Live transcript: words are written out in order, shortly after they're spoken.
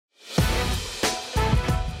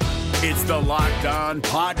It's the Locked On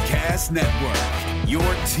Podcast Network, your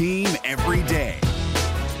team every day.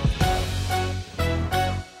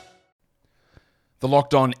 The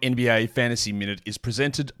Locked On NBA Fantasy Minute is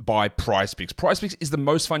presented by PrizePicks. PrizePicks is the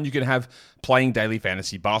most fun you can have playing daily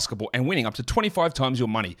fantasy basketball and winning up to 25 times your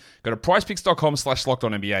money. Go to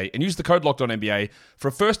prizepicks.com/LockedOnNBA and use the code LockedOnNBA for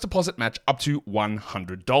a first deposit match up to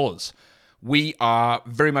 $100. We are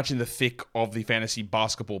very much in the thick of the fantasy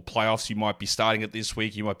basketball playoffs. You might be starting it this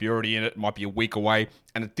week. You might be already in it. It might be a week away.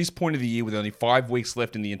 And at this point of the year, with only 5 weeks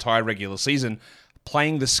left in the entire regular season,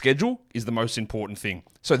 playing the schedule is the most important thing.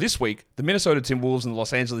 So this week, the Minnesota Timberwolves and the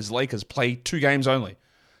Los Angeles Lakers play 2 games only.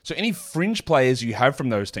 So any fringe players you have from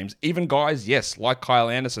those teams, even guys, yes, like Kyle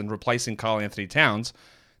Anderson replacing Karl Anthony Towns,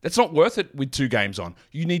 that's not worth it with 2 games on.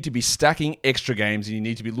 You need to be stacking extra games, and you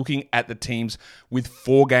need to be looking at the teams with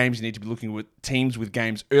 4 games. You need to be looking at teams with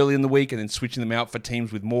games early in the week and then switching them out for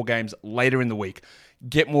teams with more games later in the week.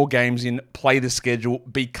 Get more games in, play the schedule,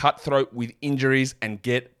 be cutthroat with injuries, and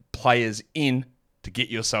get players in to get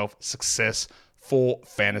yourself success for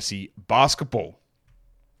fantasy basketball.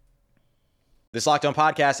 This Locked On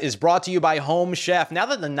podcast is brought to you by Home Chef. Now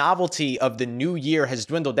that the novelty of the new year has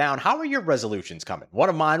dwindled down, how are your resolutions coming? One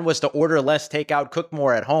of mine was to order less takeout, cook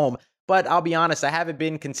more at home, but I'll be honest, I haven't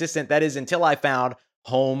been consistent. That is until I found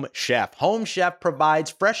Home Chef. Home Chef provides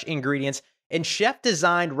fresh ingredients and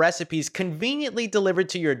chef-designed recipes conveniently delivered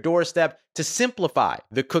to your doorstep to simplify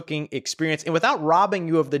the cooking experience and without robbing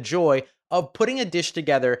you of the joy of putting a dish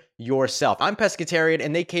together yourself. I'm pescatarian,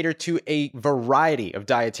 and they cater to a variety of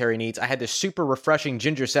dietary needs. I had this super refreshing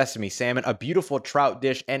ginger sesame salmon, a beautiful trout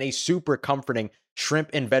dish, and a super comforting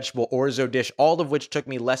shrimp and vegetable orzo dish, all of which took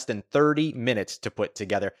me less than 30 minutes to put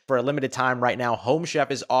together. For a limited time right now, Home Chef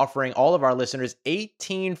is offering all of our listeners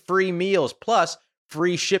 18 free meals, plus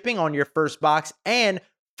free shipping on your first box, and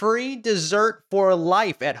free dessert for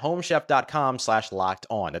life at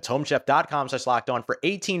homechef.com/lockedon. That's homechef.com/lockedon for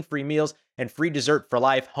 18 free meals and free dessert for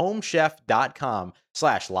life.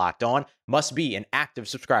 Homechef.com/lockedon. Must be an active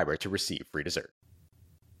subscriber to receive free dessert.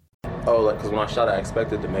 Because when I shot, I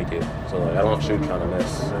expected to make it. So, I don't shoot trying to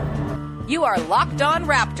miss. You are Locked On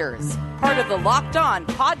Raptors, part of the Locked On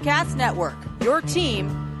Podcast Network, your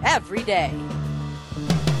team every day.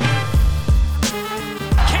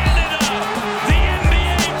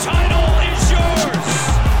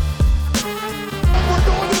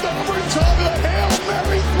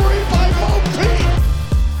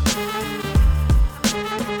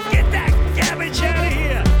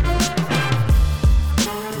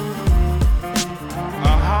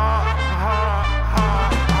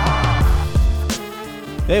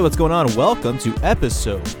 Hey, what's going on? Welcome to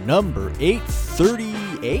episode number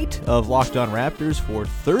 838 of Locked On Raptors for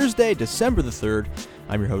Thursday, December the 3rd.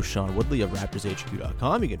 I'm your host, Sean Woodley of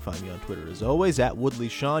RaptorsHQ.com. You can find me on Twitter as always, at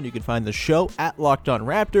WoodleySean. You can find the show at Locked On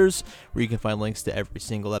Raptors, where you can find links to every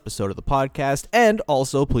single episode of the podcast. And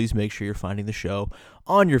also, please make sure you're finding the show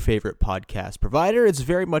on your favorite podcast provider. It's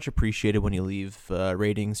very much appreciated when you leave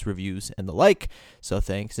ratings, reviews, and the like. So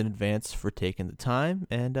thanks in advance for taking the time.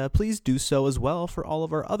 And please do so as well for all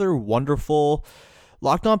of our other wonderful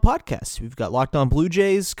Locked On podcasts. We've got Locked On Blue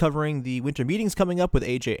Jays covering the winter meetings coming up with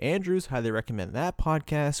AJ Andrews. Highly recommend that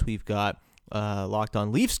podcast. We've got Locked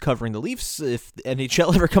On Leafs covering the Leafs if the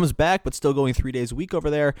NHL ever comes back, but still going 3 days a week over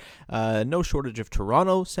there. No shortage of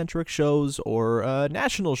Toronto-centric shows or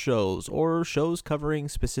national shows or shows covering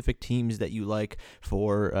specific teams that you like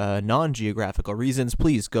for non-geographical reasons.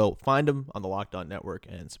 Please go find them on the Locked On Network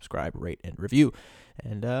and subscribe, rate, and review.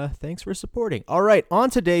 And thanks for supporting. All right, on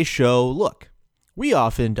today's show, look. We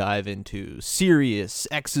often dive into serious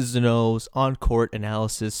X's and O's on-court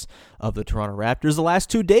analysis of the Toronto Raptors. The last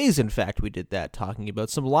 2 days, in fact, we did that, talking about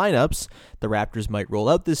some lineups the Raptors might roll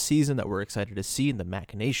out this season that we're excited to see, and the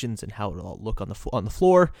machinations and how it'll all look on the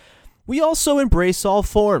floor. We also embrace all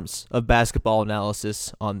forms of basketball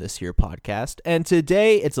analysis on this here podcast, and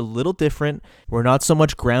today it's a little different. We're not so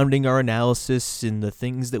much grounding our analysis in the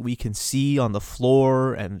things that we can see on the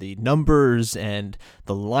floor and the numbers and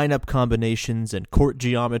the lineup combinations and court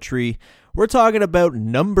geometry. We're talking about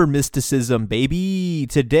number mysticism, baby.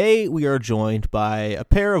 Today we are joined by a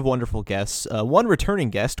pair of wonderful guests, one returning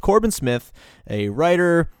guest, Corbin Smith, a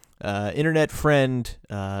writer, internet friend,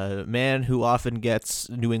 man who often gets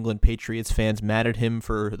New England Patriots fans mad at him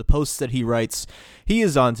for the posts that he writes. He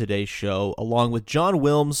is on today's show, along with John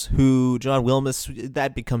Wilmes,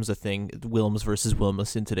 that becomes a thing, Wilmes versus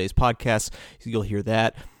Wilmes in today's podcast. You'll hear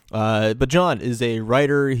that. But John is a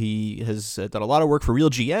writer. He has done a lot of work for Real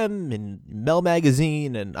GM and Mel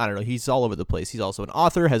Magazine, and I don't know, he's all over the place. He's also an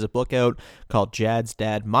author, has a book out called Jad's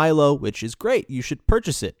Dad Milo, which is great. You should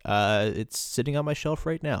purchase it. It's sitting on my shelf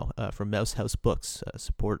right now from Mouse House Books.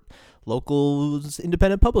 Support local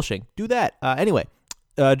independent publishing. Do that. Anyway.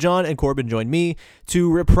 John and Corbin joined me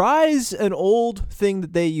to reprise an old thing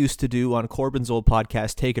that they used to do on Corbin's old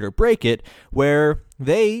podcast, Take It or Break It, where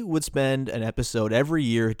they would spend an episode every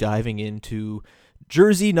year diving into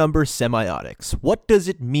jersey number semiotics. What does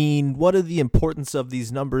it mean? What are the importance of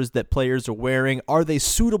these numbers that players are wearing? Are they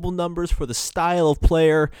suitable numbers for the style of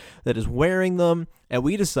player that is wearing them? And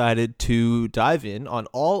we decided to dive in on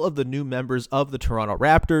all of the new members of the Toronto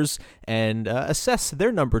Raptors and assess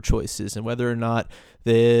their number choices and whether or not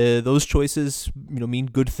those choices mean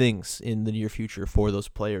good things in the near future for those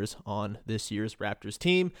players on this year's Raptors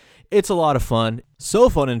team. It's a lot of fun. So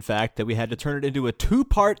fun, in fact, that we had to turn it into a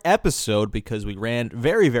 2-part episode because we ran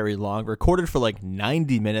very, very long, recorded for like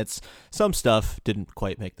 90 minutes. Some stuff didn't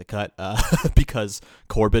quite make the cut because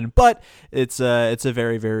Corbin, but it's a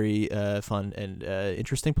very, very fun and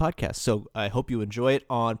interesting podcast. So I hope you enjoy it.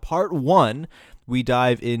 On part 1, we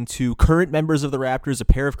dive into current members of the Raptors, a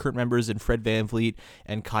pair of current members in Fred VanVleet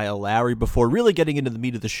and Kyle Lowry, before really getting into the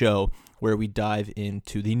meat of the show, where we dive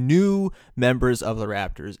into the new members of the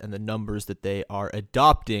Raptors and the numbers that they are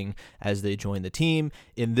adopting as they join the team.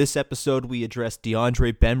 In this episode, we address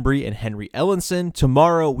DeAndre Bembry and Henry Ellenson.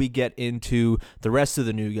 Tomorrow, we get into the rest of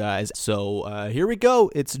the new guys. So here we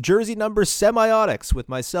go. It's jersey number semiotics with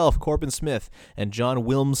myself, Corbin Smith, and John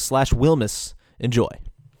Wilmes/Wilmes. Enjoy.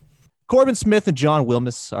 Corbin Smith and John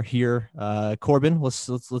Wilmes are here. Corbin, let's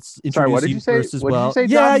introduce Sorry, what did you say? first as What well. did you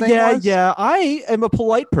say John's name was? Yeah. I am a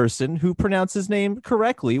polite person who pronounces his name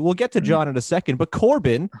correctly. We'll get to John in a second. But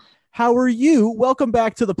Corbin, how are you? Welcome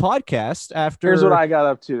back to the podcast. Here's what I got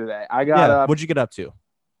up to today. I got up. What'd you get up to?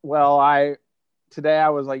 Well, today I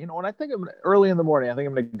was like, when I think I'm early in the morning, I think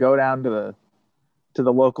I'm going to go down to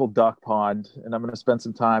the local duck pond, and I'm going to spend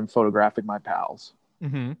some time photographing my pals,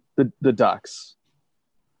 the ducks.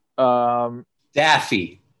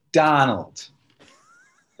 Daffy, Donald,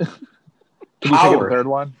 Did you take the third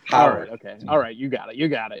one? Howard. All right. You got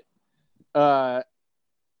it. But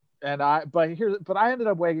I ended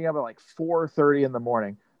up waking up at like 4:30 in the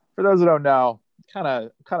morning. For those who don't know, kind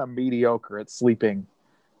of mediocre at sleeping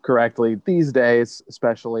correctly these days,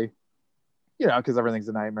 especially, because everything's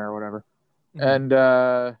a nightmare or whatever. And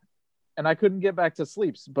I couldn't get back to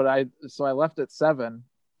sleep, so I left at 7.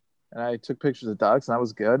 And I took pictures of ducks, and I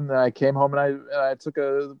was good. And then I came home, and I took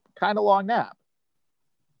a kind of long nap.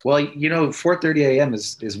 Well, 4:30 a.m.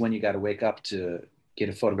 is when you got to wake up to get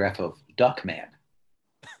a photograph of Duckman,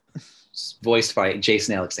 voiced by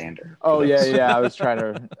Jason Alexander. Oh yeah. I was trying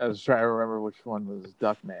to remember which one was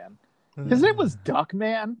Duckman. His name was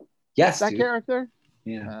Duckman. Yes, that dude. character.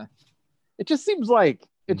 Yeah. It just seems like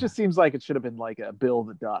it should have been like a Bill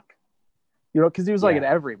the Duck, because he was like an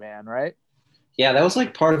everyman, right? Yeah, that was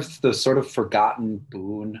like part of the sort of forgotten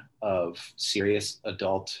boon of serious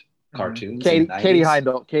adult cartoons. Katie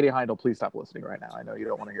Heindel, please stop listening right now. I know you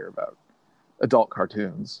don't want to hear about adult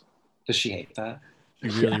cartoons. Does she hate that? She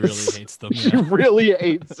really hates them. She really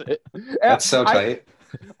hates it. That's so tight.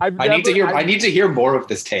 I need to hear more of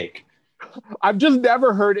this take. I've just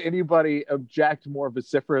never heard anybody object more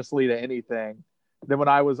vociferously to anything than when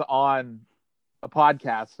I was on a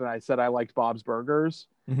podcast and I said I liked Bob's Burgers.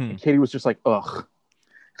 And Katie was just like, ugh.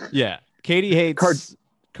 Yeah. Katie hates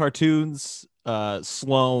cartoons,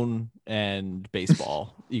 Sloan, and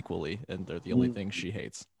baseball equally, and they're the only things she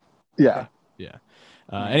hates. Yeah.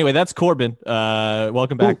 Anyway, that's Corbin.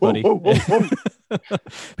 Welcome back, buddy.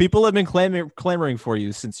 People have been clamoring for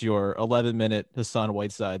you since your 11-minute Hassan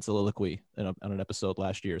Whiteside soliloquy on an episode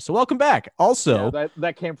last year. So welcome back. Also,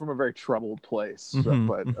 that came from a very troubled place.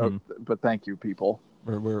 But thank you, people.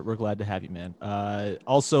 We're glad to have you, man.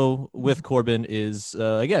 Also with Corbin is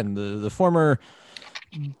again the former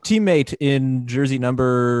teammate in jersey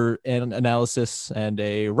number and analysis, and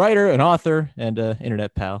a writer, an author, and an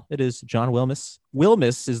internet pal. It is John Wilmes.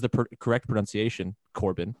 Wilmes is the correct pronunciation.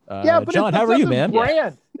 Corbin. But John, how are you, man?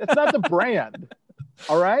 Brand. It's not the brand.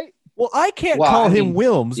 All right. Well, I can't call him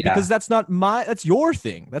Wilmes because that's your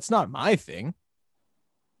thing. That's not my thing.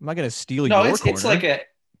 I'm not gonna steal your corner.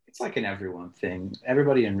 It's like an everyone thing.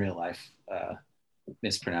 Everybody in real life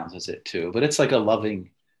mispronounces it too, but it's like a loving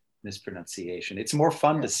mispronunciation. It's more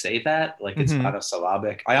fun to say that, like it's not a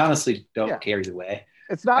syllabic. I honestly don't care either way.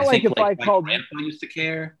 It's not like if I called my grandpa used to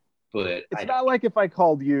care, but it's not like if I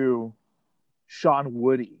called you Sean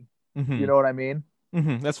Woody. You know what I mean?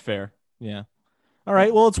 That's fair. Yeah. All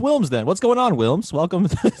right. Well, it's Wilmes then. What's going on, Wilmes? Welcome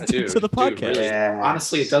to the podcast. Dude, really,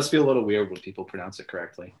 honestly, it does feel a little weird when people pronounce it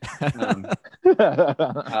correctly. I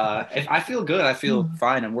feel good. I feel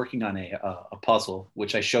fine. I'm working on a puzzle,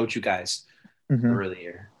 which I showed you guys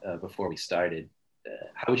earlier before we started.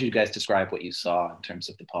 How would you guys describe what you saw in terms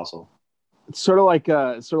of the puzzle? It's sort of like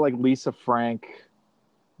Lisa Frank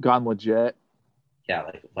gone legit. Yeah,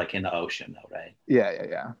 like in the ocean, though, right? Yeah.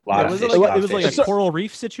 It was like a coral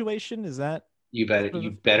reef situation. Is that? You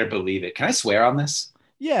better believe it. Can I swear on this?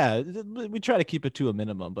 Yeah, we try to keep it to a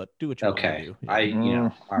minimum, but do what you want to do.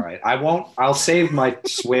 All right. I won't. I'll save my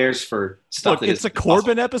swears for stuff. Look, it's a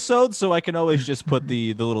Corbin episode, so I can always just put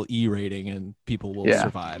the little E rating, and people will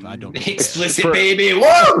survive. I don't explicit, baby.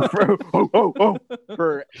 Whoa!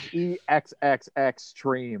 For EXXX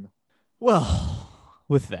stream. Well,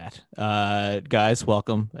 with that, guys,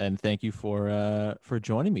 welcome and thank you for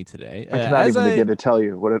joining me today. I cannot even begin to tell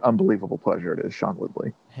you what an unbelievable pleasure it is, Sean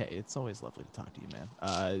Woodley. Hey, it's always lovely to talk to you,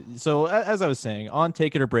 man. So as I was saying, on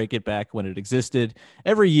Take It or Break It back when it existed,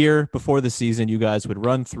 every year before the season, you guys would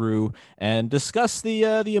run through and discuss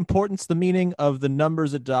the importance, the meaning of the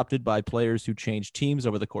numbers adopted by players who changed teams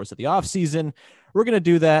over the course of the offseason. We're going to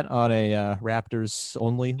do that on a Raptors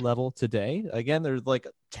only level today. Again, there's like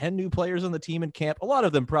 10 new players on the team in camp. A lot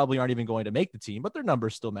of them probably aren't even going to make the team, but their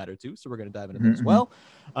numbers still matter too. So we're going to dive into that as well.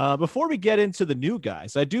 Before we get into the new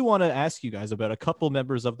guys, I do want to ask you guys about a couple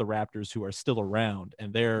members of the Raptors who are still around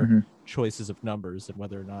and their choices of numbers and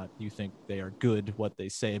whether or not you think they are good, what they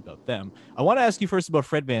say about them. I want to ask you first about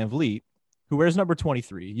Fred VanVleet, who wears number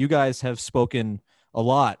 23. You guys have spoken a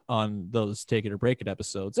lot on those Take It or Break It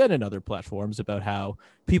episodes and in other platforms about how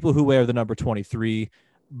people who wear the number 23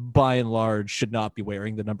 by and large should not be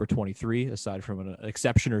wearing the number 23 aside from an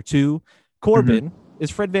exception or two. Corbin, is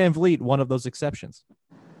Fred VanVleet one of those exceptions?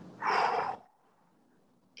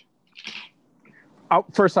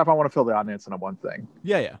 First off, I want to fill the audience in on one thing.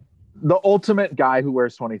 Yeah. The ultimate guy who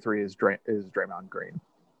wears 23 is Draymond Green.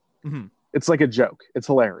 It's like a joke. It's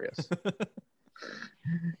hilarious.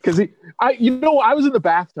 Because I was in the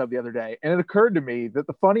bathtub the other day, and it occurred to me that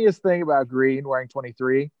the funniest thing about Green wearing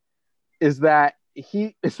 23 is that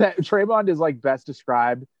Draymond is like best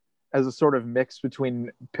described as a sort of mix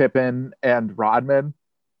between Pippen and Rodman.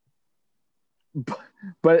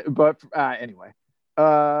 But anyway,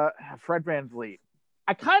 Fred VanVleet,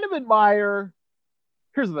 I kind of admire.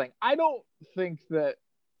 Here's the thing: I don't think that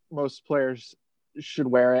most players should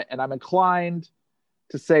wear it, and I'm inclined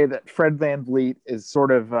to say that Fred VanVleet is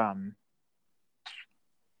sort of,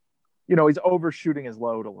 he's overshooting his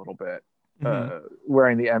load a little bit,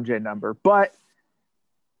 wearing the MJ number. But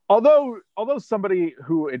although somebody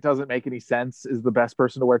who it doesn't make any sense is the best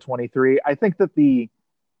person to wear 23, I think that the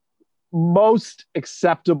most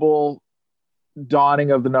acceptable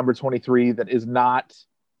donning of the number 23 that is not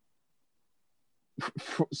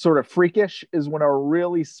sort of freakish is when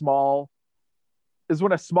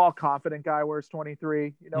a small confident guy wears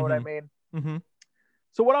 23. You know what I mean?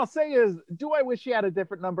 So what I'll say is, do I wish he had a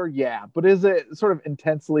different number? Yeah. But is it sort of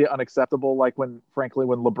intensely unacceptable? Like when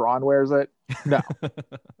LeBron wears it? No.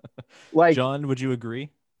 Like, John, would you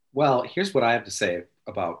agree? Well, here's what I have to say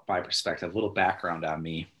about my perspective. A little background on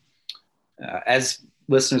me. As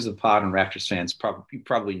listeners of the pod and Raptors fans, you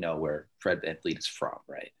probably know where Fred VanVleet is from,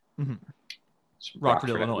 right? Rockford,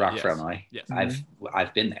 Illinois. Yes.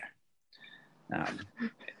 I've been there.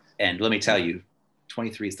 And let me tell you,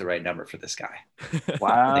 23 is the right number for this guy.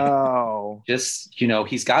 Wow. Just,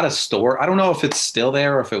 he's got a store. I don't know if it's still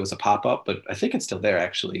there or if it was a pop-up, but I think it's still there,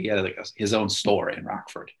 actually. He had his own store in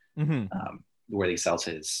Rockford where he sells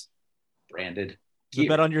his branded gear. The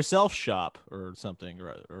Bet on Yourself shop or something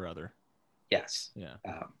or other. Yes. Yeah.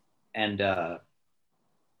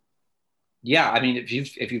 Yeah, I mean, if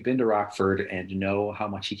you've been to Rockford and you know how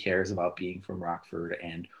much he cares about being from Rockford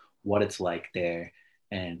and what it's like there,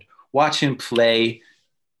 and watch him play,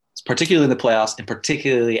 particularly in the playoffs, and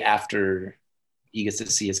particularly after he gets to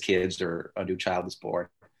see his kids or a new child is born,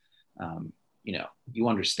 you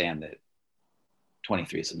understand that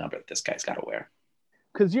 23 is a number that this guy's got to wear.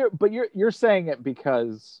 Because you're saying it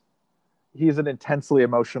because he's an intensely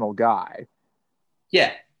emotional guy.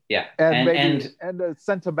 Yeah. And a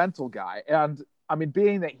sentimental guy. And I mean,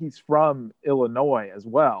 being that he's from Illinois as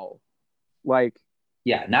well, like,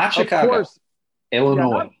 yeah, not Chicago, course,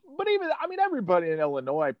 Illinois. But everybody in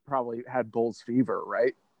Illinois probably had Bulls fever,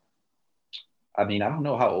 right? I mean, I don't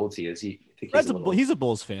know how old he is. He's a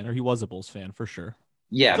Bulls fan, or he was a Bulls fan for sure.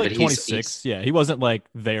 Yeah, but 26. Yeah, he wasn't like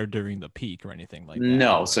there during the peak or anything like that.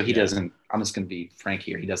 No, so he doesn't. I'm just going to be frank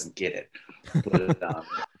here. He doesn't get it. But,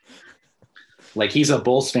 like, he's a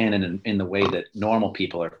Bulls fan in the way that normal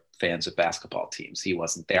people are fans of basketball teams. He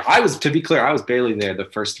wasn't there. I was, to be clear, I was barely there. The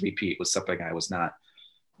first three-peat was something I was not,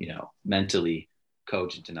 mentally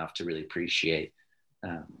cogent enough to really appreciate.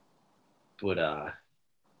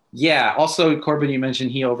 Yeah. Also, Corbin, you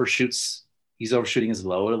mentioned he's overshooting his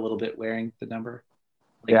load a little bit wearing the number.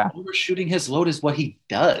 Overshooting his load is what he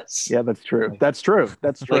does. Yeah, that's true. That's true.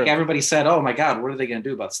 Like everybody said, oh my God, what are they going to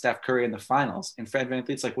do about Steph Curry in the finals? And Fred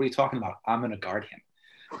VanVleet's like, what are you talking about? I'm going to guard him.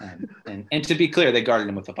 And to be clear, they guarded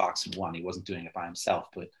him with a box and one. He wasn't doing it by himself.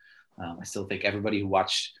 But I still think everybody who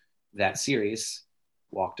watched that series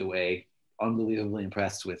walked away unbelievably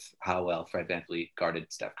impressed with how well Fred VanVleet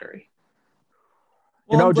guarded Steph Curry.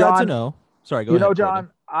 Well, I'm glad John, to know. Sorry, go ahead.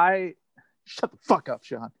 John, Corbin. Shut the fuck up,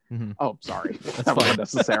 Sean. Mm-hmm. Oh, sorry. That was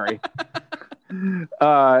unnecessary.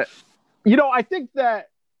 I think that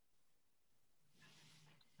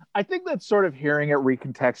sort of hearing it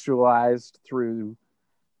recontextualized through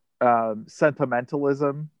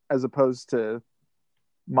sentimentalism as opposed to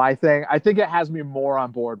my thing. I think it has me more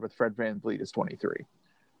on board with Fred VanVleet as 23.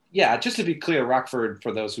 Yeah, just to be clear, Rockford,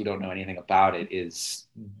 for those who don't know anything about it, is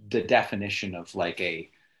the definition of like a,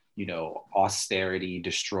 austerity,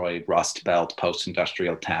 destroyed Rust Belt,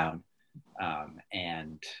 post-industrial town.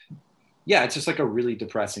 And yeah, it's just like a really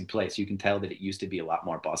depressing place. You can tell that it used to be a lot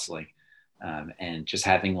more bustling. And just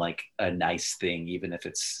having like a nice thing, even if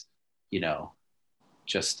it's,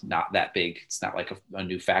 just not that big. It's not like a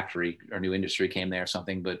new factory or new industry came there or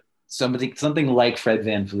something, but something like Fred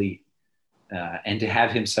VanVleet. And to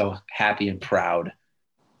have him so happy and proud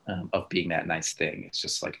of being that nice thing. It's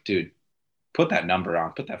just like, dude, put that number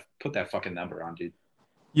on. Put that fucking number on, dude.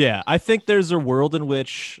 Yeah, I think there's a world in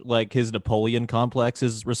which like his Napoleon complex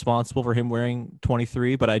is responsible for him wearing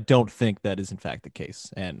 23, but I don't think that is in fact the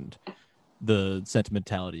case. And the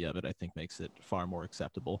sentimentality of it, I think, makes it far more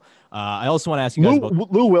acceptable. I also want to ask you guys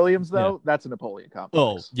about Lou Williams, though. Yeah. That's a Napoleon complex.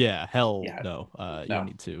 Oh yeah, hell yeah. No. You don't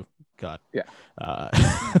need to. God. Yeah.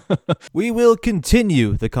 We will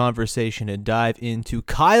continue the conversation and dive into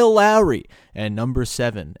Kyle Lowry and number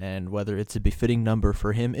 7 and whether it's a befitting number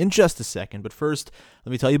for him in just a second. But first,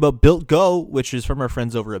 let me tell you about Built Go, which is from our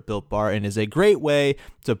friends over at Built Bar and is a great way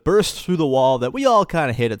to burst through the wall that we all kind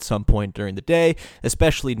of hit at some point during the day,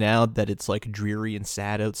 especially now that it's like dreary and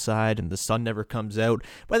sad outside and the sun never comes out.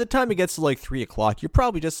 By the time it gets to like 3 o'clock, you're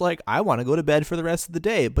probably just like, I want to go to bed for the rest of the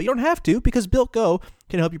day. But you don't have to, because Built Go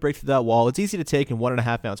can help you break through that wall. It's easy to take in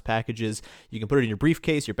 1.5 ounce packages. You can put it in your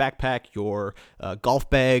briefcase, your backpack, your golf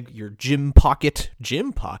bag, your gym pocket,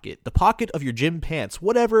 the pocket of your gym pants,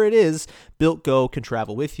 whatever it is. Built Go can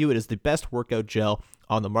travel with you. It is the best workout gel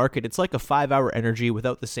on the market. It's like a 5-hour energy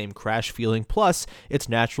without the same crash feeling. Plus, it's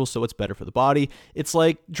natural, so it's better for the body. It's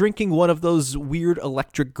like drinking one of those weird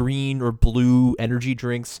electric green or blue energy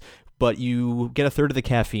drinks, but you get a third of the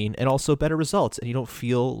caffeine and also better results, and you don't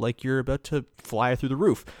feel like you're about to fly through the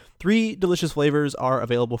roof. 3 delicious flavors are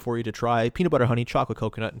available for you to try: peanut butter honey, chocolate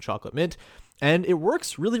coconut, and chocolate mint. And it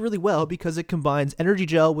works really, really well because it combines energy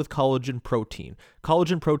gel with collagen protein.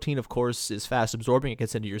 Collagen protein, of course, is fast absorbing. It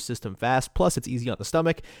gets into your system fast. Plus, it's easy on the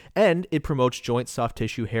stomach. And it promotes joint, soft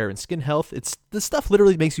tissue, hair, and skin health. This stuff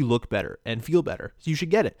literally makes you look better and feel better. So you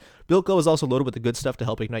should get it. Built Go is also loaded with the good stuff to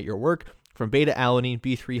help ignite your work. From beta-alanine,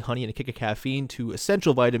 B3, honey, and a kick of caffeine to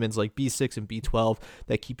essential vitamins like B6 and B12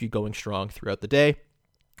 that keep you going strong throughout the day.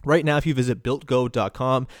 Right now, if you visit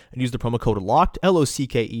BuiltGo.com and use the promo code LOCKED,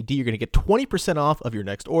 LOCKED, you're going to get 20% off of your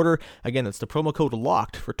next order. Again, that's the promo code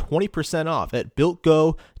LOCKED for 20% off at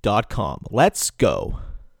BuiltGo.com. Let's go.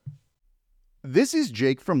 This is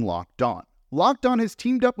Jake from Locked On. Locked On has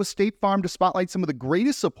teamed up with State Farm to spotlight some of the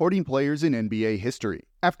greatest supporting players in NBA history.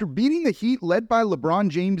 After beating the Heat led by LeBron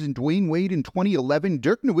James and Dwayne Wade in 2011,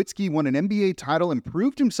 Dirk Nowitzki won an NBA title and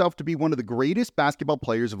proved himself to be one of the greatest basketball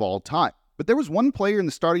players of all time. But there was one player in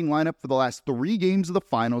the starting lineup for the last 3 games of the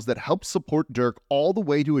finals that helped support Dirk all the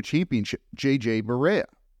way to a championship: JJ Barea.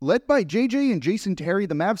 Led by JJ and Jason Terry,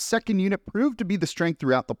 the Mavs' second unit proved to be the strength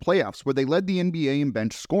throughout the playoffs, where they led the NBA in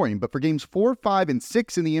bench scoring. But for games 4, 5, and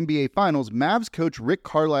 6 in the NBA Finals, Mavs coach Rick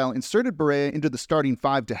Carlisle inserted Barea into the starting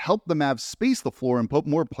 5 to help the Mavs space the floor and put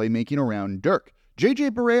more playmaking around Dirk. JJ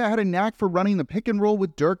Barea had a knack for running the pick and roll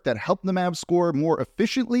with Dirk that helped the Mavs score more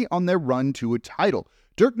efficiently on their run to a title.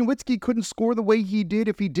 Dirk Nowitzki couldn't score the way he did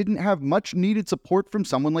if he didn't have much needed support from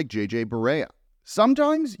someone like JJ Barea.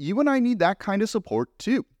 Sometimes you and I need that kind of support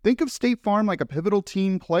too. Think of State Farm like a pivotal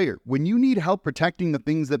team player. When you need help protecting the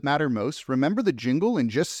things that matter most, remember the jingle and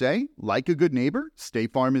just say, like a good neighbor,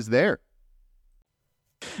 State Farm is there.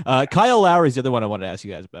 Kyle Lowry is the other one I wanted to ask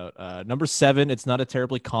you guys about. Number 7, it's not a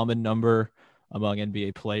terribly common number among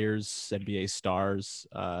NBA players, NBA stars.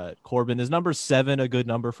 Corbin, is number 7 a good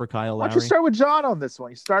number for Kyle Lowry? Why don't you start with John on this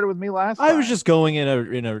one? You started with me last time. I was just going in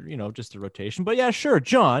a just a rotation, but yeah, sure.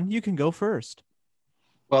 John, you can go first.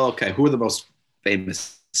 Well, okay. Who are the most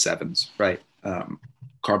famous 7s, right?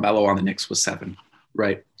 Carmelo on the Knicks was 7,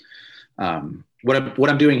 right? What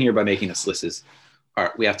I'm doing here by making this list is,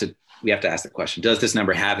 we have to ask the question: does this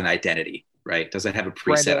number have an identity? Right? Does it have a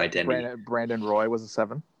preset identity? Brandon Roy was a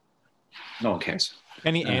 7. No one cares.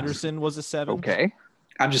 Kenny Anderson was a 7. Okay.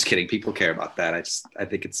 I'm just kidding. People care about that. I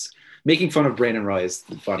think it's making fun of Brandon Roy is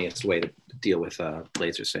the funniest way to deal with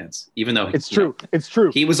Blazers fans. Even though it's true. It's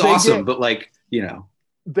true. He was awesome, but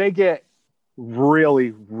they get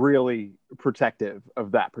really, really protective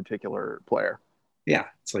of that particular player. Yeah,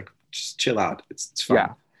 it's like, just chill out. It's fun.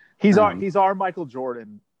 Yeah, he's our Michael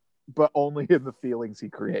Jordan, but only in the feelings he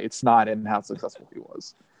creates, not in how successful he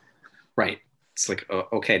was. Right. It's like,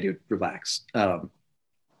 okay, dude, relax.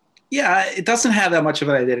 Yeah, it doesn't have that much of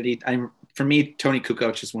an identity. For me, Tony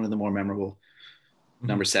Kukoc is one of the more memorable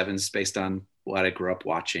number 7s based on what I grew up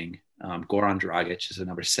watching. Goran Dragic is a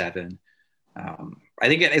number 7. I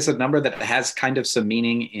think it is a number that has kind of some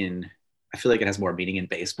meaning I feel like it has more meaning in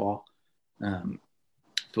baseball.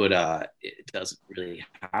 But it doesn't really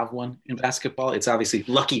have one in basketball. It's obviously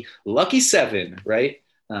lucky 7, right?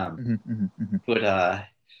 But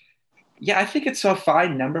yeah, I think it's a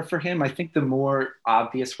fine number for him. I think the more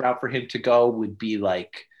obvious route for him to go would be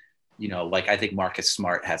like I think Marcus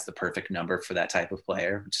Smart has the perfect number for that type of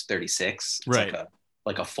player, which is 36. It's right.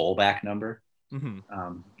 like a fullback number.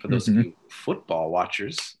 For those of you football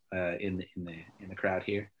watchers in the crowd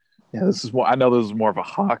here. Yeah, I know this is more of a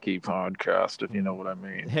hockey podcast, if you know what I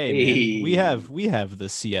mean. Hey, man, we have the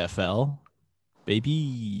CFL,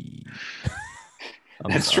 baby.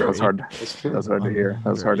 That's true. That's hard to hear.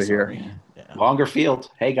 That's hard to hear. Yeah. Longer field.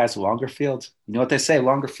 Hey guys, longer field. You know what they say?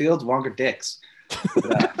 Longer field, longer dicks.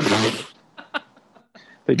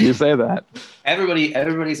 They do say that.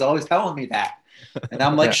 Everybody's always telling me that, and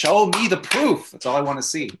I'm like, show me the proof. That's all I want to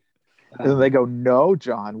see. And then they go, "No,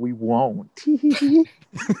 John, we won't."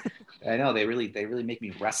 I know they really make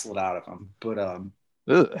me wrestle it out of them, but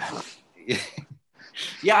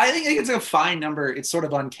yeah, I think it's a fine number. It's sort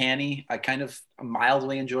of uncanny. I kind of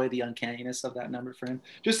mildly enjoy the uncanniness of that number for him.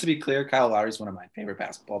 Just to be clear, Kyle Lowry is one of my favorite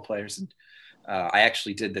basketball players, and I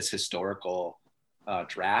actually did this historical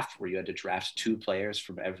draft where you had to draft 2 players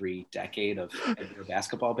from every decade of NBA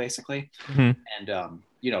basketball, basically. And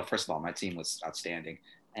first of all, my team was outstanding,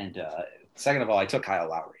 and second of all, I took Kyle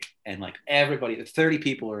Lowry, and like everybody, 30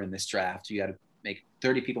 people are in this draft. You got to make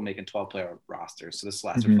 30 people making 12-player rosters, so this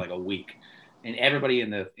lasted for like a week. And everybody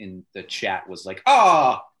in the chat was like,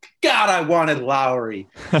 "Oh God, I wanted Lowry."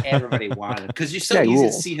 Everybody wanted him because you're so easy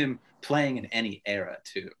to see him playing in any era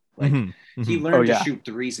too. Like he learned to shoot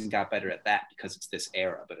threes and got better at that because it's this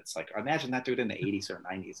era. But it's like, imagine that dude in the 80s or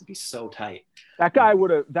 90s. It'd be so tight. That guy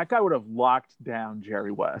would have locked down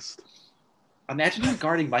Jerry West. Imagine him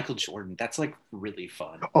guarding Michael Jordan. That's like really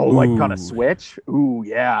fun. Oh, like on a switch. Ooh,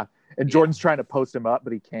 yeah. And Jordan's trying to post him up,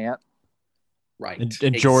 but he can't. Right.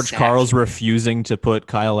 And George Karl's refusing to put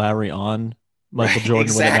Kyle Lowry on Michael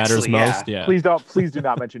Jordan when it matters most. Yeah. Please do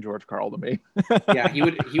not mention George Karl to me. Yeah, he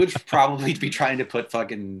would probably be trying to put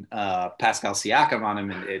fucking Pascal Siakam on him,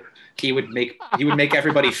 and he would make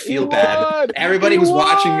everybody feel bad. Everybody who's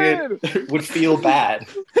watching it would feel bad.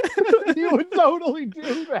 He would totally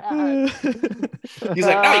do that. He's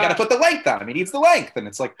like, no, you got to put the length on him. He needs the length, and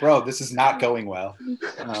it's like, bro, this is not going well.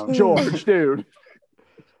 George, dude.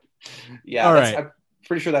 Yeah, I'm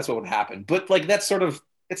pretty sure that's what would happen. But like, that's sort of.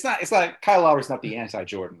 It's not Kyle Lowry's not the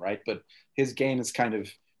anti-Jordan, right? But his game is kind of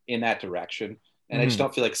in that direction. And I just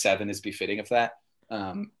don't feel like 7 is befitting of that.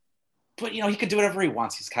 But, he can do whatever he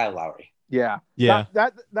wants. He's Kyle Lowry. Yeah.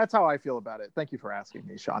 That's how I feel about it. Thank you for asking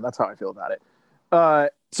me, Sean. That's how I feel about it.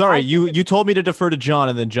 Sorry, you told me to defer to John,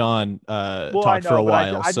 and then John talked for a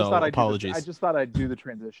while, so apologies. I just thought I'd do the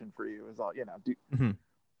transition for you. Is all,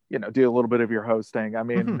 do a little bit of your hosting. I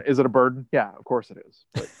mean, is it a burden? Yeah, of course it is.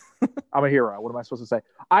 But I'm a hero. What am I supposed to say?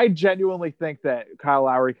 I genuinely think that Kyle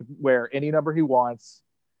Lowry can wear any number he wants,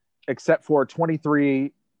 except for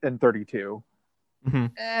 23 and 32,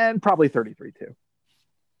 and probably 33 too.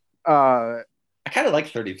 I kind of like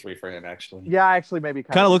 33 for him, actually. Yeah, actually, maybe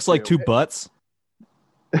kind of looks like 2 butts.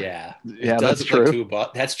 Yeah, that's true. Like 2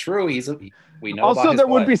 butts. That's true. We know. Also, about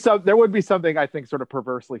his there would be something I think sort of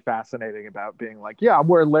perversely fascinating about being like, yeah, I'm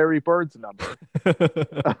wearing Larry Bird's number.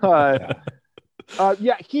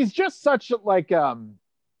 Yeah, he's just such like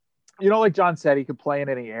like John said, he could play in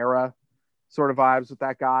any era sort of vibes with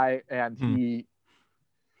that guy, and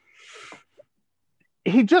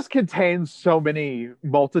he just contains so many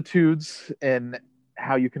multitudes in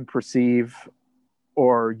how you can perceive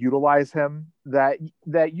or utilize him that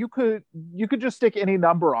you could just stick any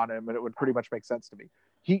number on him and it would pretty much make sense to me.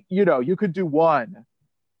 You could do 1,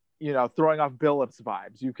 throwing off Billups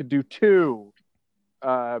vibes. You could do 2,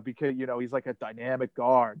 because he's like a dynamic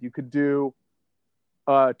guard. You could do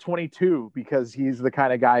 22 because he's the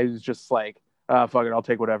kind of guy who's just like, fuck it, I'll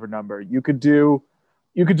take whatever number. You could do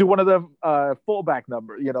one of the fullback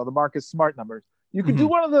number, the Marcus Smart numbers. You could do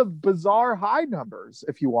one of the bizarre high numbers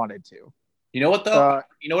if you wanted to. You know what though?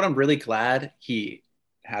 You know what I'm really glad he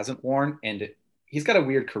hasn't worn, and he's got a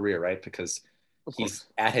weird career, right? Because he's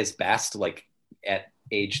at his best, like at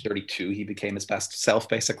age 32, he became his best self,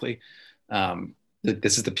 basically.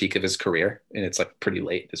 This is the peak of his career, and it's like pretty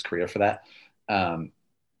late in his career for that.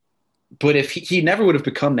 But if he never would have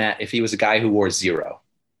become that if he was a guy who wore 0.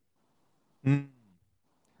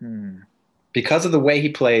 Because of the way he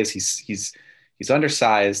plays, he's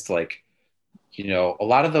undersized. Like, a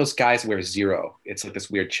lot of those guys wear 0. It's like this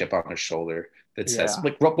weird chip on his shoulder that says,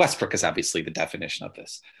 like, Westbrook is obviously the definition of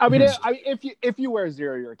this. I mean, if you wear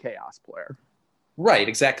 0, you're a chaos player. Right,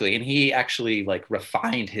 exactly. And he actually like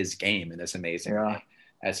refined his game in this amazing way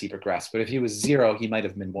as he progressed. But if he was 0, he might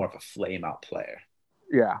have been more of a flame out player.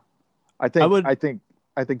 Yeah. I think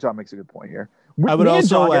John makes a good point here. I would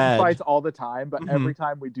also add fights all the time, but every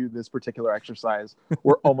time we do this particular exercise,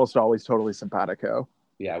 we're almost always totally simpatico.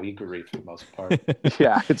 Yeah, we agree for the most part.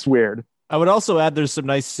 Yeah, it's weird. I would also add there's some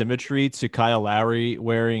nice symmetry to Kyle Lowry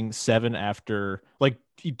wearing 7 after, like,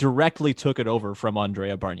 he directly took it over from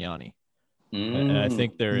Andrea Bargnani. And I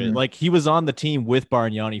think there is, like, he was on the team with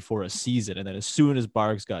Bargnani for a season, and then as soon as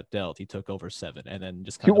Bargs got dealt, he took over 7, and then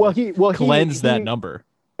just kind of cleansed that number.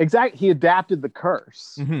 Exactly, he adapted the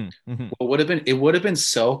curse. Well, it would have been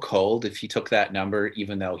so cold if he took that number,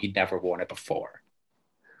 even though he'd never worn it before.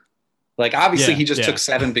 Like, obviously, he just took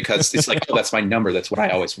 7 because it's like, oh, that's my number. That's what I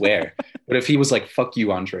always wear. But if he was like, fuck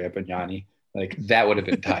you, Andrea Bargnani, like, that would have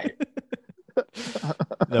been tight.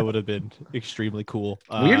 That would have been extremely cool.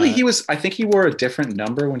 Weirdly, I think he wore a different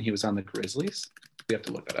number when he was on the Grizzlies. We have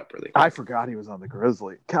to look that up really quick. I forgot he was on the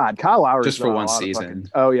Grizzlies. God, Kyle Lowry just for one season.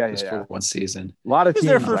 For one season. A lot of he was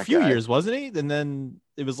there for a few years, wasn't he? And then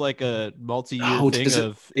it was like a multi-year thing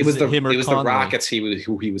it was the Rockets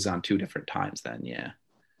who he was on 2 different times then, yeah.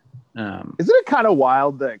 Isn't it kind of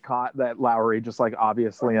wild that Lowry just like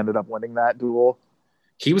obviously ended up winning that duel?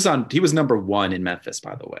 He was number 1 in Memphis,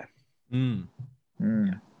 by the way.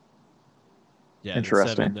 Yeah,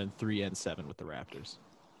 interesting. 7, then 3 and 7 with the Raptors.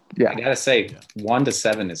 Yeah, I gotta say, 1 to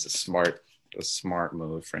 7 is a smart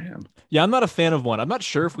move for him. Yeah, I'm not a fan of 1. I'm not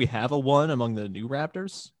sure if we have a 1 among the new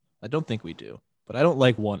Raptors. I don't think we do, but I don't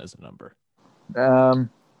like 1 as a number.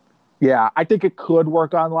 Yeah, I think it could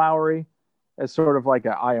work on Lowry as sort of like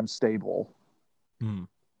I am stable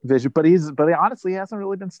vision, but honestly, he hasn't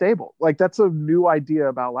really been stable. Like, that's a new idea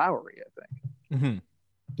about Lowry, I think.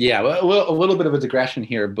 Yeah, well, a little bit of a digression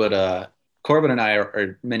here, but Corbin and I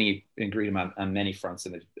are many agreement on many fronts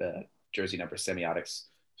in the jersey number semiotics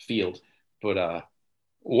field. But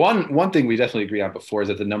one thing we definitely agree on before is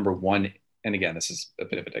that the number 1, and again, this is a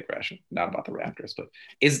bit of a digression, not about the Raptors, but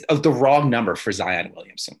is the wrong number for Zion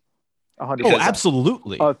Williamson. 100%. Oh,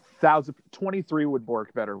 absolutely. 23 would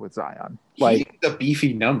work better with Zion. Like, he's a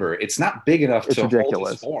beefy number. It's not big enough to ridiculous. Hold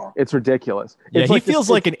his form. It's ridiculous. Yeah, it's he feels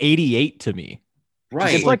like an 88 to me.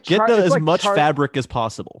 Right. It's like get as much fabric as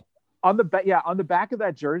possible. On the back of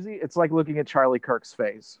that jersey, it's like looking at Charlie Kirk's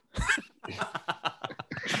face.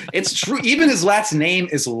 It's true. Even his last name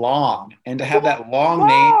is long, and to have that long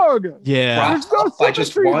name, there's no by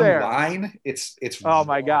just one there. line, it's. Oh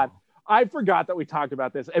my God, I forgot that we talked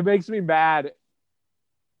about this. It makes me mad.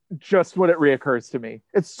 Just when it reoccurs to me,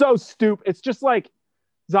 it's so stupid. It's just like,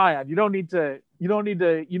 Zion, you don't need to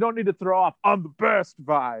throw off on the best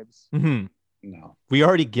vibes. No, we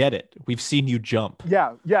already get it. We've seen you jump.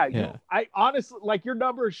 Yeah. I honestly, like, your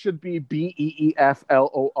numbers should be BEEFLORD.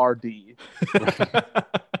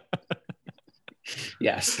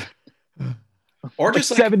 Yes. Or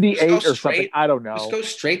just like 78 or something. I don't know. Just go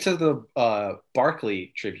straight to the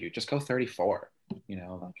Barkley tribute. Just go 34.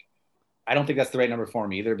 Like, I don't think that's the right number for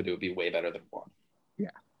him either, but it would be way better than 1.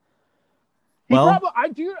 Yeah.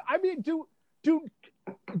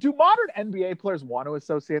 Do modern NBA players want to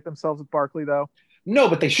associate themselves with Barkley, though? No,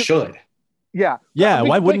 but they should. Yeah. Yeah,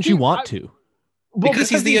 why wouldn't you want to? Because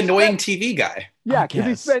he's the annoying TV guy. Yeah, because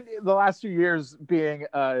he spent the last 2 years being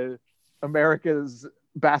America's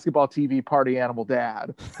basketball TV party animal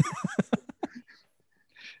dad.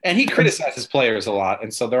 And he criticizes players a lot,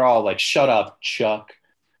 and so they're all like, shut up, Chuck.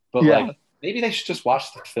 But like, Maybe they should just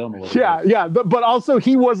watch the film a little bit. Yeah, but also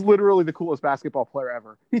he was literally the coolest basketball player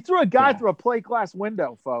ever. He threw a guy through a plate glass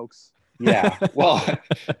window, folks. Yeah, well,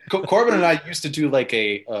 Corbin and I used to do like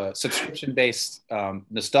a subscription-based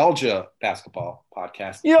nostalgia basketball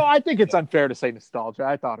podcast. I think it's unfair to say nostalgia.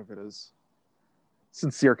 I thought of it as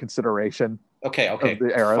sincere consideration. Okay, Of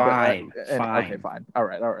the era. fine. Okay, fine. All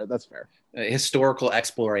right, that's fair. Historical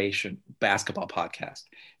exploration basketball podcast.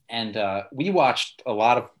 And we watched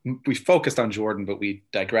we focused on Jordan, but we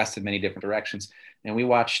digressed in many different directions. And we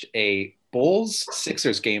watched a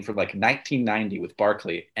Bulls-Sixers game from like 1990 with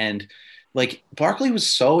Barkley. And like Barkley was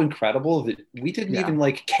so incredible that we didn't even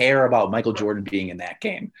like care about Michael Jordan being in that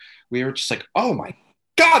game. We were just like, oh my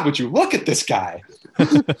God, would you look at this guy?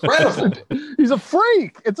 Incredible. He's a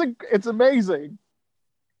freak. It's amazing.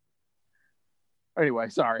 Anyway,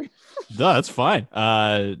 sorry. No, that's fine.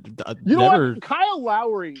 You know what? Kyle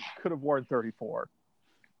Lowry could have worn 34.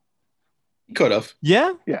 He could have.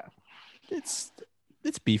 Yeah. Yeah. It's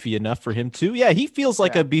beefy enough for him too. Yeah, he feels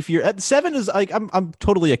like a beefier. At 7 is like I'm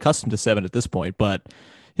totally accustomed to 7 at this point, but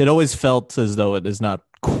it always felt as though it has not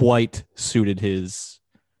quite suited his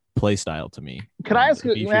play style to me. Can I ask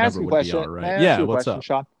you a question? Yeah, what's up,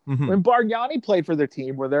 Sean? Mm-hmm. When Bargnani played for their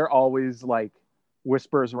team, were there always like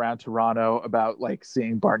whispers around Toronto about like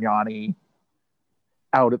seeing Bargnani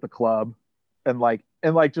out at the club and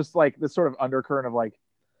just like this sort of undercurrent of like,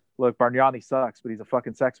 look, Bargnani sucks, but he's a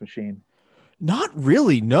fucking sex machine? Not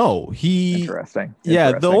really, no. Interesting.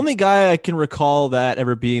 Yeah, the only guy I can recall that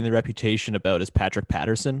ever being the reputation about is Patrick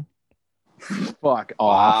Patterson. Fuck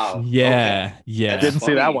off. Wow. Yeah, Okay. yeah. Didn't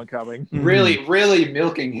see that one coming. Really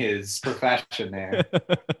milking his profession there.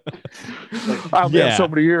 I've had so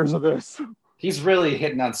many years of this. He's really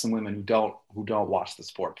hitting on some women who don't watch the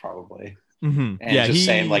sport probably. Mm-hmm. And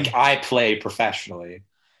saying like, I play professionally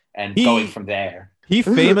and going from there. He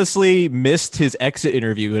famously missed his exit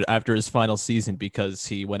interview after his final season because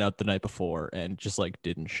he went out the night before and just like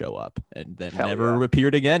didn't show up and then never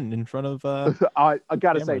appeared again in front of I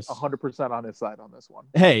gotta cameras. say 100% on his side on this one.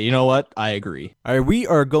 Hey, you know what? I agree. All right, we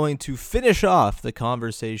are going to finish off the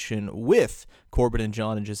conversation with Corbin and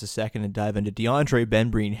John in just a second and dive into DeAndre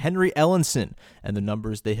Bembry and Henry Ellenson and the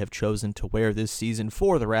numbers they have chosen to wear this season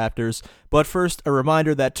for the Raptors. But first, a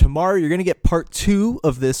reminder that tomorrow you're going to get part 2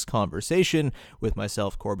 of this conversation with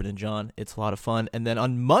myself, Corbin, and John. It's a lot of fun. And then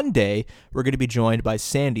on Monday, we're going to be joined by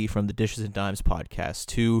Sandy from the Dishes and Dimes podcast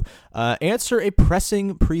to answer a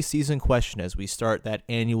pressing preseason question as we start that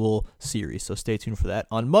annual series. So stay tuned for that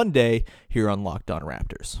on Monday here on Locked On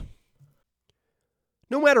Raptors.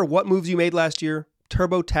 No matter what moves you made last year,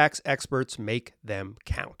 TurboTax experts make them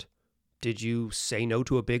count. Did you say no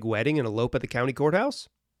to a big wedding and elope at the county courthouse?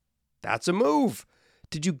 That's a move.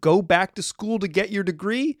 Did you go back to school to get your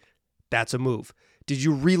degree? That's a move. Did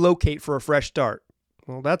you relocate for a fresh start?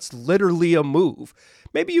 Well, that's literally a move.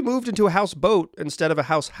 Maybe you moved into a houseboat instead of a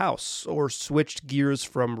house, or switched gears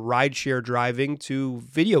from rideshare driving to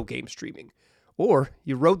video game streaming. Or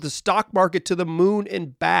you rode the stock market to the moon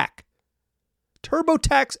and back.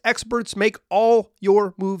 TurboTax experts make all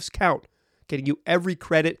your moves count, getting you every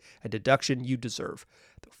credit and deduction you deserve.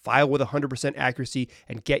 They'll file with 100% accuracy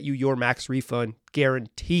and get you your max refund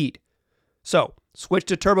guaranteed. So, switch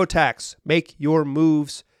to TurboTax. Make your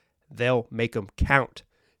moves. They'll make them count.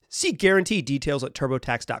 See guarantee details at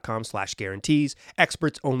turbotax.com/guarantees.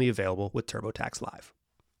 Experts only available with TurboTax Live.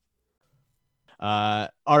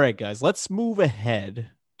 All right, guys, let's move ahead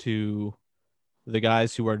to the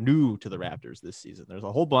guys who are new to the Raptors this season. There's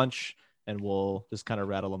a whole bunch, and we'll just kind of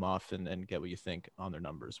rattle them off and get what you think on their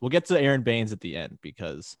numbers. We'll get to Aaron Baines at the end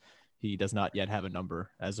because he does not yet have a number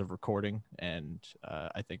as of recording, and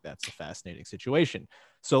I think that's a fascinating situation.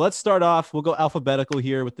 So let's start off. We'll go alphabetical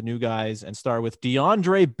here with the new guys and start with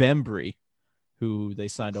DeAndre Bembry, who they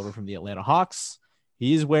signed over from the Atlanta Hawks.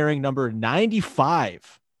 He's wearing number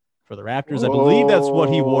 95 for the Raptors. I believe that's what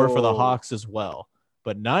he wore for the Hawks as well.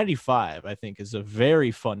 But 95, I think, is a very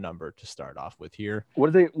fun number to start off with here.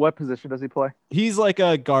 What position does he play? He's like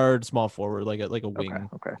a guard, small forward, like a wing,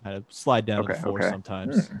 Okay. kind of slide down to the floor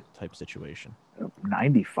sometimes type situation.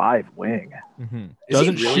 95 wing. Mm-hmm. Is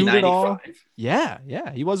Doesn't he really shoot 95? at all. Yeah.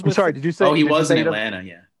 He was. I'm sorry. Did you say? Oh, he did was you in say he Atlanta.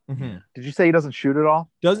 Yeah. Mm-hmm. Did you say he doesn't shoot at all?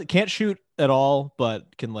 Can't shoot at all,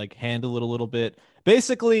 but can like handle it a little bit.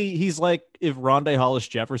 Basically, he's like if Rondé Hollis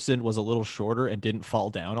Jefferson was a little shorter and didn't fall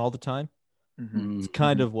down all the time. Mm-hmm. It's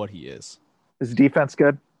kind of what he is. Is defense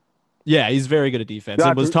good? Yeah, he's very good at defense.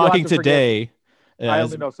 And was talking today. I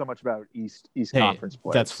only know so much about East Conference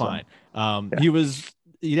players. That's fine.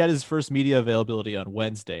 He had his first media availability on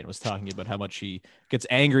Wednesday and was talking about how much he gets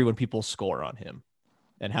angry when people score on him.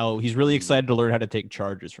 and how he's really excited to learn how to take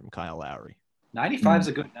charges from Kyle Lowry. 95 is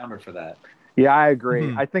a good number for that. Yeah, I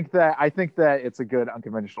agree. I think that it's a good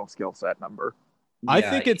unconventional skill set number. I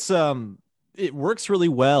think it works really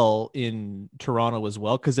well in Toronto as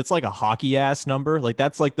well because it's like a hockey ass number. Like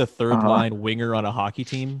that's like the third line winger on a hockey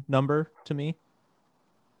team number to me.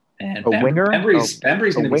 And a winger? Bembry's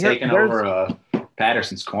going to be taking over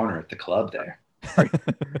Patterson's corner at the club there.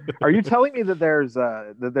 Are you telling me that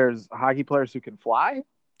there's hockey players who can fly?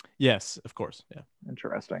 Yes, of course. Yeah.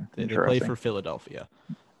 Interesting. They play for Philadelphia.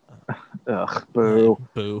 Ugh, boo.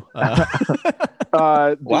 Boo.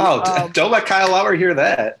 Wow. Don't let Kyle Lowry hear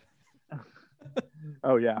that.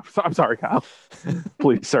 Oh, yeah. I'm sorry, Kyle.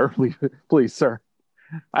 Please, sir. Please, sir.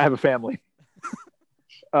 I have a family.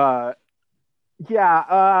 Good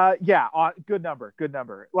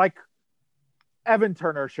number. Like, Evan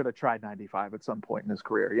Turner should have tried 95 at some point in his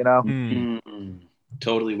career, you know?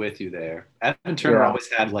 Totally with you there. Evan Turner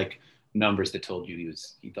always had, like, numbers that told you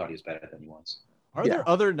he thought he was better than he was. Are there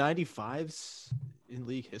other 95s in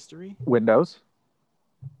league history? Windows.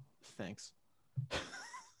 Thanks.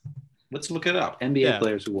 Let's look it up. NBA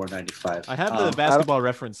players who wore 95. I have the basketball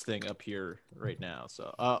reference thing up here right now.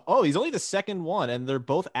 So, he's only the second one, and they're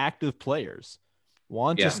both active players.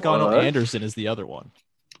 Juan Toscano-Anderson is the other one.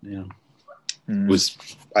 Yeah. Was,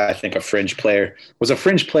 I think, a fringe player. Was a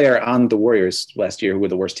fringe player on the Warriors last year, who were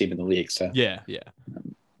the worst team in the league. So yeah.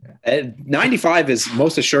 95 is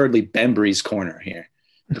most assuredly Bembry's corner here.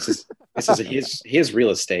 This is his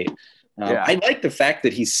real estate. I like the fact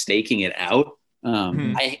that he's staking it out.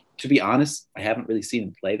 To be honest, I haven't really seen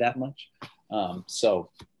him play that much.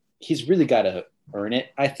 So he's really got to earn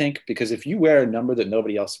it, I think, because if you wear a number that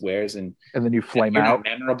nobody else wears and then you flame you're out,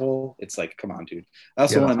 not memorable, it's like, come on, dude. I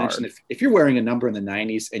also want to mention if you're wearing a number in the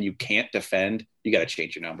 90s and you can't defend, you got to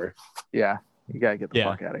change your number. Yeah, you got to get the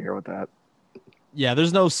fuck out of here with that. Yeah,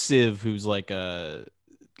 there's no Civ who's like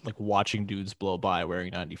watching dudes blow by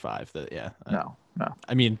wearing 95. No.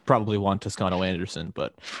 I mean, probably Juan Toscano-Anderson,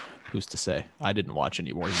 but who's to say? I didn't watch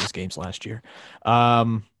any more of his games last year.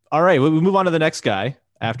 All right, we move on to the next guy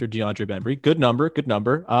after DeAndre Bembry. Good number.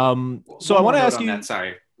 So I want to ask you.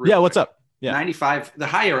 What's up? Yeah, 95. The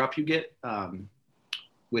higher up you get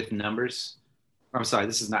with numbers. I'm sorry,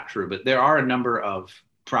 this is not true, but there are a number of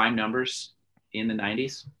prime numbers in the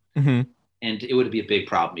 90s, and it would be a big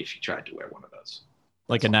problem if you tried to wear one of those.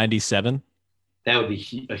 Like a 97. That would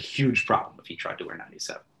be a huge problem if he tried to wear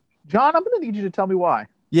 97. John, I'm going to need you to tell me why.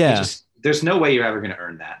 Yeah. There's no way you're ever going to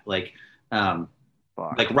earn that. Like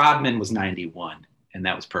Rodman was 91, and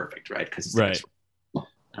that was perfect, right? Because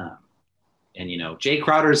and Jay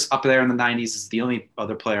Crowder's up there in the 90s is the only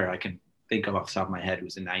other player I can think of off the top of my head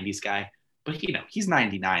who's a 90s guy. But he's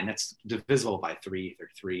 99. That's divisible by 3 or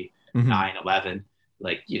 3, 9, 11.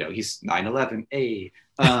 Like he's 9/11. Hey,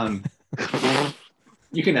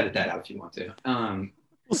 you can edit that out if you want to.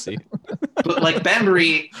 We'll see. But like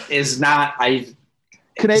Bembry is not.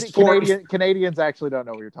 Canadians actually don't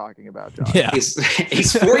know what you're talking about, John. Yeah.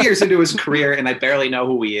 He's 4 years into his career, and I barely know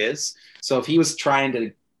who he is. So if he was trying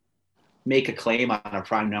to make a claim on a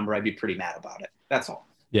prime number, I'd be pretty mad about it. That's all.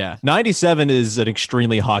 Yeah. 97 is an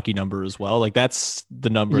extremely hockey number as well. Like that's the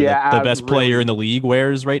number that the best player in the league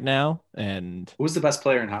wears right now. And who's the best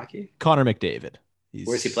player in hockey? Connor McDavid.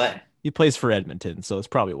 Where's he play? He plays for Edmonton, so it's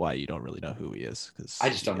probably why you don't really know who he is. Because I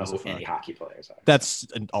just don't know who any hockey players are. That's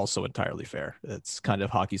also entirely fair. It's kind of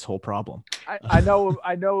hockey's whole problem. I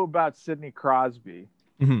know about Sidney Crosby.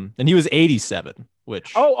 And he was 87,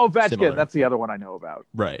 which Ovechkin. Similar. That's the other one I know about.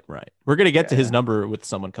 Right. We're gonna get to his number with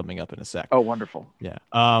someone coming up in a sec. Oh, wonderful. Yeah.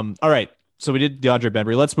 All right. So we did DeAndre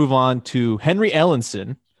Bembry. Let's move on to Henry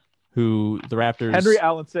Ellenson, who the Raptors. Henry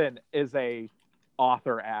Ellenson is a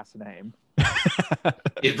author ass name.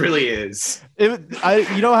 It really is. You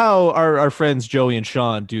know how our friends Joey and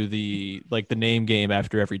Sean do the name game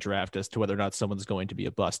after every draft as to whether or not someone's going to be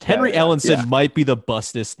a bust. Henry Ellenson might be the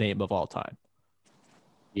bustest name of all time.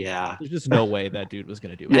 Yeah. There's just no way that dude was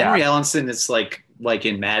going to do it. Henry Ellenson is like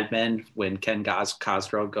in Mad Men when Ken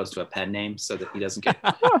Cosgrove goes to a pen name so that he doesn't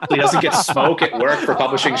get smoke at work for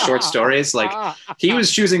publishing short stories. Like he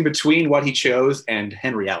was choosing between what he chose and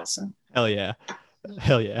Henry Ellison. Hell yeah.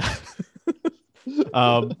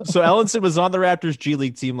 So Ellenson was on the Raptors G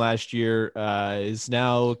League team last year, is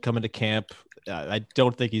now coming to camp. I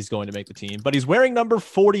don't think he's going to make the team, but he's wearing number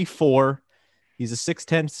 44. He's a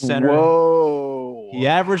 6'10 center. Whoa. He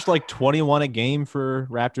averaged like 21 a game for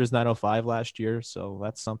Raptors 905 last year, so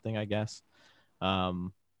that's something, I guess.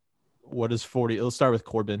 What is 40? Let's start with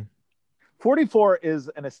Corbin. 44 is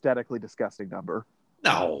an aesthetically disgusting number.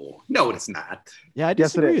 No, it's not. Yeah, I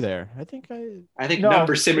disagree there. I think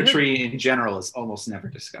number symmetry in general is almost never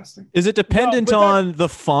disgusting. Is it dependent on the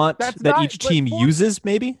font that each team uses,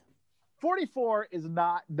 maybe? 44 is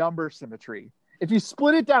not number symmetry. If you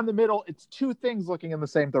split it down the middle, it's two things looking in the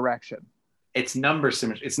same direction. It's number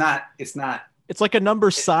symmetry. It's not. It's like a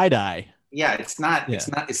number side eye. Yeah, it's not. Yeah. It's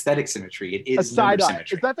not aesthetic symmetry. It is a side number eye.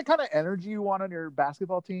 Symmetry. Is that the kind of energy you want on your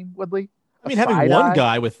basketball team, Woodley? I mean, having one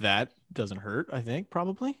guy with that doesn't hurt. I think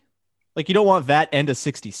probably. Like you don't want that and a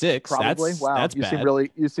 66. Probably. Wow. That's you bad.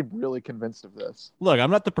 seem really convinced of this. Look,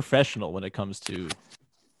 I'm not the professional when it comes to.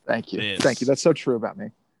 Thank you. This. Thank you. That's so true about me.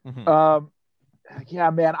 Mm-hmm. Yeah,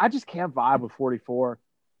 man, I just can't vibe with 44.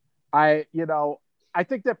 I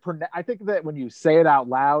think that when you say it out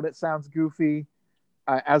loud, it sounds goofy.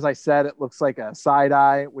 As I said, it looks like a side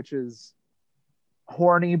eye, which is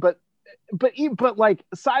horny, but like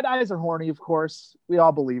side eyes are horny, of course. We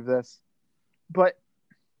all believe this, but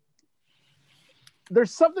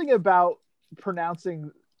there's something about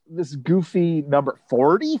pronouncing this goofy number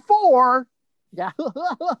 44. Yeah.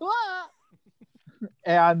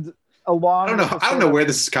 And along I don't know where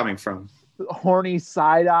this is coming from. Horny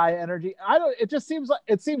side eye energy. It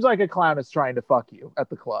seems like a clown is trying to fuck you at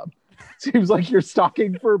the club. Seems like you're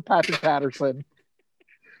stalking for Patrick Patterson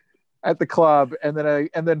at the club, and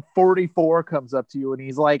then 44 comes up to you and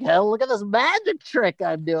he's like, "Hell, look at this magic trick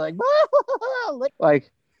I'm doing."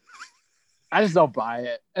 Like, I just don't buy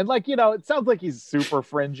it. And it sounds like he's super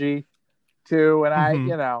fringy too. And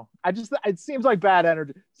it seems like bad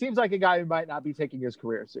energy. Seems like a guy who might not be taking his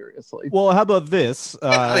career seriously. Well, how about this?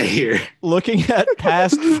 Looking at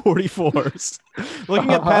past 44s,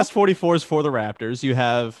 past 44s for the Raptors, you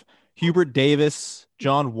have Hubert Davis,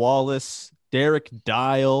 John Wallace, Derek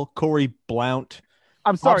Dial, Corey Blount,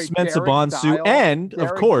 Mensah-Bonsu, and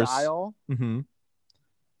Derek of course,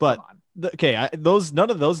 but none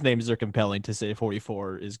of those names are compelling to say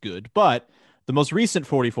 44 is good. But the most recent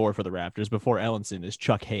 44 for the Raptors before Ellenson is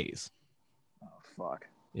Chuck Hayes. Oh fuck.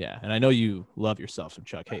 Yeah, and I know you love yourself some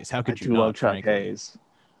Chuck Hayes. How could you not love Chuck Hayes?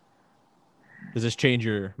 Does this change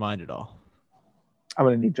your mind at all? I'm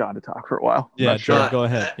going to need John to talk for a while. Yeah, sure. Go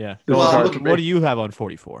ahead. Yeah. What do you have on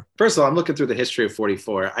 44? First of all, I'm looking through the history of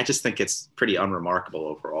 44. I just think it's pretty unremarkable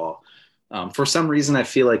overall. For some reason, I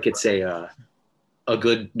feel like it's a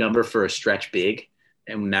good number for a stretch big.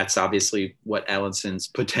 And that's obviously what Ellenson's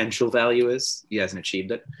potential value is. He hasn't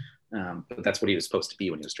achieved it. But that's what he was supposed to be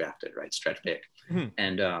when he was drafted, right? Stretch big. Mm-hmm.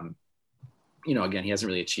 And, again, he hasn't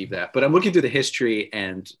really achieved that. But I'm looking through the history,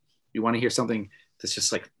 and you want to hear something that's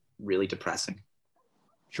just like really depressing.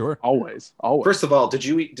 Sure. Always. First of all, did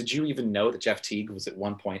you even know that Jeff Teague was at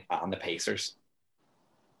one point on the Pacers?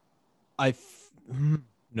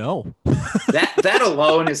 No. that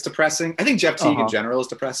alone is depressing. I think Jeff Teague in general is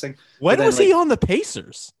depressing. When was he on the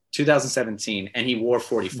Pacers? 2017, and he wore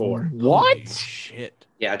 44. What? Holy shit.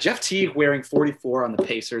 Yeah, Jeff Teague wearing 44 on the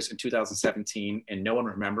Pacers in 2017 and no one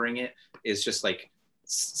remembering it is just like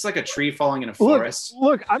it's like a tree falling in a forest.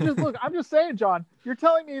 I'm just saying, John, you're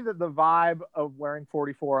telling me that the vibe of wearing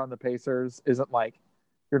 44 on the Pacers isn't like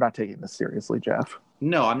you're not taking this seriously, Jeff.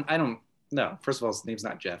 No, I don't. No, first of all, his name's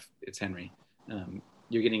not Jeff; it's Henry.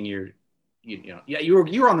 You're getting you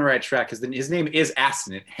were on the right track because his name is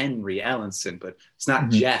Aston Henry Ellenson, but it's not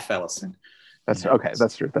Jeff Ellison. That's okay.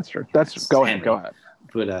 That's true. Go ahead.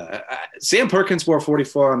 But Sam Perkins wore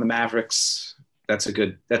 44 on the Mavericks. That's a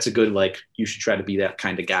good like you should try to be that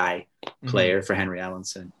kind of guy player for Henry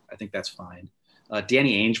Ellenson. I think that's fine.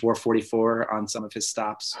 Danny Ainge wore 44 on some of his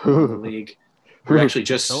stops in the league. We're actually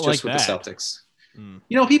just with the Celtics.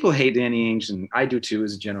 People hate Danny Ainge, and I do too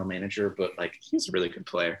as a general manager, but like he's a really good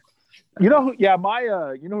player. Who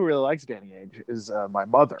really likes Danny Ainge is my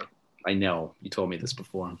mother. I know. You told me this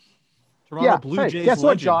before. Toronto Blue Jays guess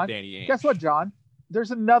what, John? Danny Ainge. Guess what, John?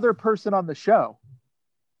 There's another person on the show.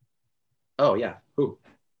 Oh, yeah. Who?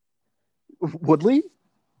 Woodley?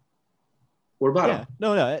 What about him?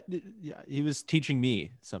 No. He was teaching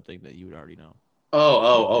me something that you would already know.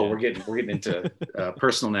 Oh, we're getting into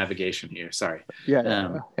personal navigation here. Sorry.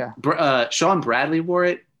 Yeah. Sean Bradley wore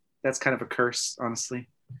it. That's kind of a curse, honestly.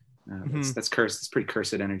 That's cursed. It's pretty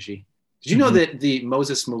cursed energy. Did you know that the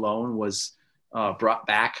Moses Malone was brought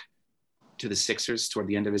back to the Sixers toward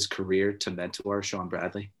the end of his career to mentor Sean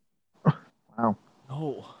Bradley? Wow.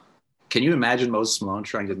 Oh. Can you imagine Moses Malone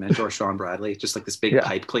trying to mentor Sean Bradley? Just like this big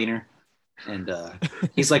pipe cleaner. And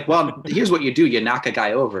he's like, well, here's what you do. You knock a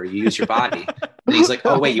guy over. You use your body. And he's like,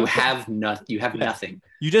 oh, wait, you have nothing.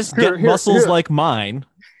 You just get muscles like mine.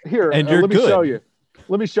 Here, and you're let me good. show you.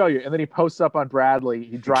 let me show you. And then he posts up on Bradley.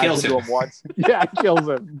 He drives into him once. Yeah, kills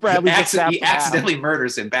him. Bradley he accidentally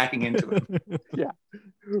murders him, backing into him. Yeah,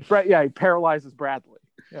 he paralyzes Bradley.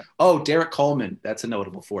 Yeah. Oh, Derek Coleman. That's a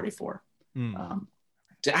notable 44.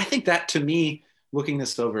 I think that, to me, looking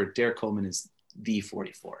this over, Derek Coleman is the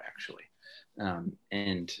 44, actually.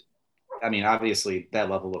 And, I mean, obviously, that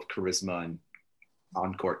level of charisma and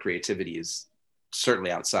on-court creativity is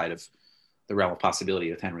certainly outside of the realm of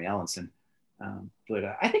possibility with Henry Ellenson. But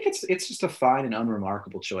I think it's just a fine and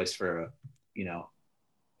unremarkable choice for a,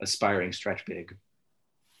 aspiring stretch big.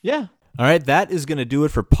 Yeah. All right, that is going to do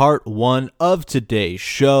it for part 1 of today's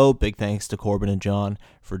show. Big thanks to Corbin and John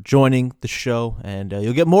for joining the show, and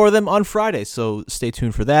you'll get more of them on Friday, so stay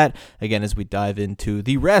tuned for that. Again, as we dive into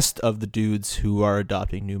the rest of the dudes who are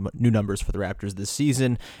adopting new numbers for the Raptors this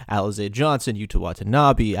season: Alize Johnson, Yuta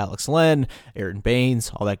Watanabe, Alex Len, Aaron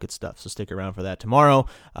Baines, all that good stuff. So stick around for that tomorrow.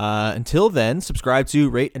 Until then, subscribe to,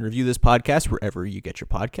 rate, and review this podcast wherever you get your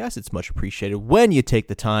podcasts. It's much appreciated when you take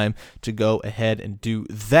the time to go ahead and do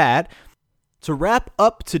that. To wrap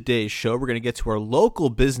up today's show, we're going to get to our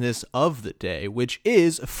local business of the day, which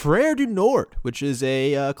is Frère du Nord, which is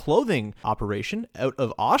a clothing operation out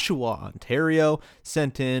of Oshawa, Ontario,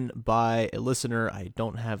 sent in by a listener. I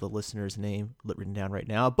don't have the listener's name written down right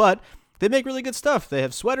now, but they make really good stuff. They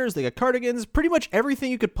have sweaters, they got cardigans, pretty much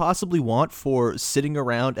everything you could possibly want for sitting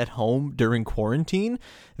around at home during quarantine.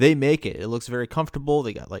 They make it. It looks very comfortable.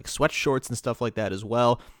 They got like sweatshorts and stuff like that as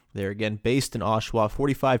well. They're, again, based in Oshawa,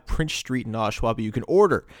 45 Prince Street in Oshawa, but you can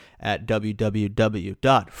order at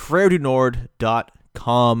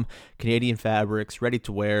www.freredunord.com. Canadian fabrics, ready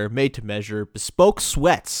to wear, made to measure, bespoke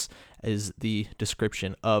sweats is the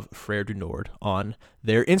description of Frère du Nord on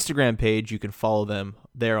their Instagram page. You can follow them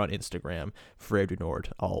there on Instagram, Frère du Nord,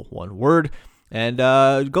 all one word. And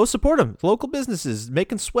go support them. Local businesses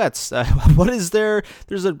making sweats. What is there?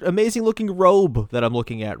 There's an amazing looking robe that I'm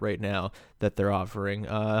looking at right now that they're offering.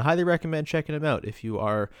 Highly recommend checking them out if you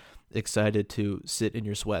are excited to sit in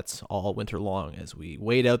your sweats all winter long as we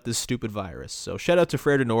wait out this stupid virus. So shout out to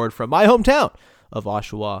Frère du Nord from my hometown of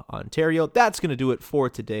Oshawa, Ontario. That's going to do it for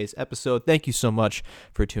today's episode. Thank you so much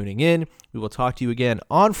for tuning in. We will talk to you again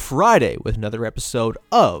on Friday with another episode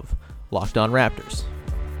of Locked On Raptors.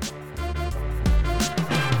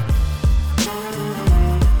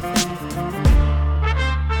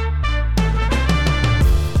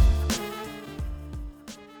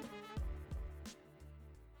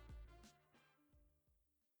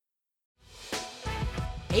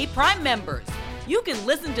 Hey, Prime members, you can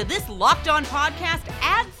listen to this Locked On podcast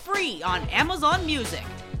ad-free on Amazon Music.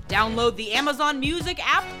 Download the Amazon Music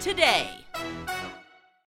app today.